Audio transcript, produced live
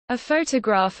A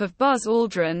photograph of Buzz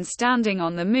Aldrin standing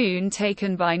on the Moon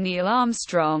taken by Neil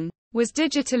Armstrong was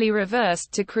digitally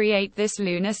reversed to create this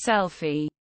lunar selfie.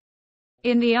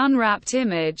 In the unwrapped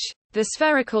image, the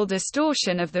spherical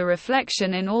distortion of the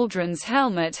reflection in Aldrin's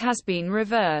helmet has been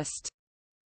reversed.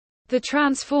 The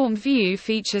transformed view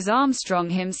features Armstrong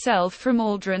himself from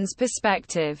Aldrin's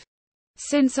perspective.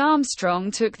 Since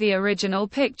Armstrong took the original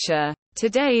picture,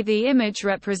 today the image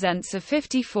represents a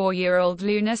 54-year-old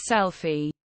lunar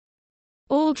selfie.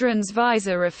 Aldrin's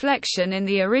visor reflection in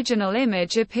the original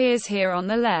image appears here on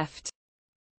the left.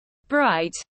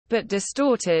 Bright, but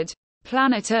distorted,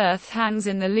 planet Earth hangs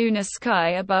in the lunar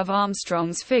sky above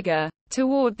Armstrong's figure,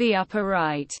 toward the upper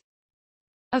right.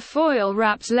 A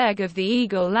foil-wrapped leg of the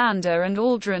Eagle lander and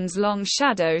Aldrin's long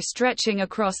shadow stretching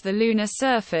across the lunar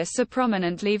surface are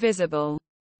prominently visible.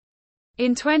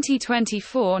 In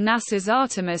 2024, NASA's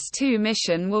Artemis 2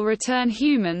 mission will return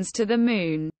humans to the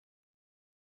Moon.